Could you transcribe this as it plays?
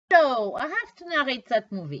So, I have to narrate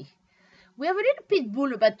that movie. We have a little pit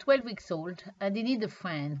bull about 12 weeks old, and he needs a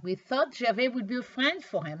friend. We thought Gervais would be a friend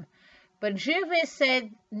for him, but Gervais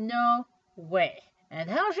said no way. And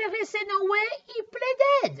how Gervais said no way? He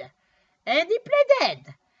played dead. And he played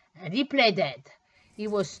dead. And he played dead. He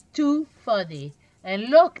was too funny. And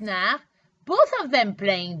look now, both of them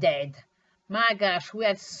playing dead. My gosh,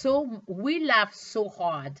 we laughed so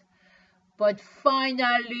hard. But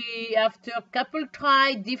finally, after a couple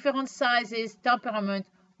try, different sizes, temperament,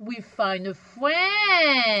 we find a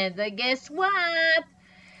friend. And guess what?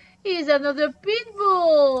 He's another pit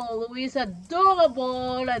bull who is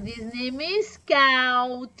adorable, and his name is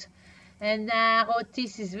Scout. And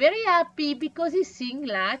Otis is very happy because he sings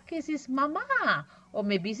like his mama, or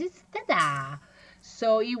maybe his dada.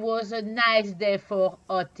 So it was a nice day for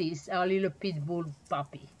Otis, our little pit bull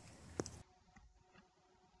puppy.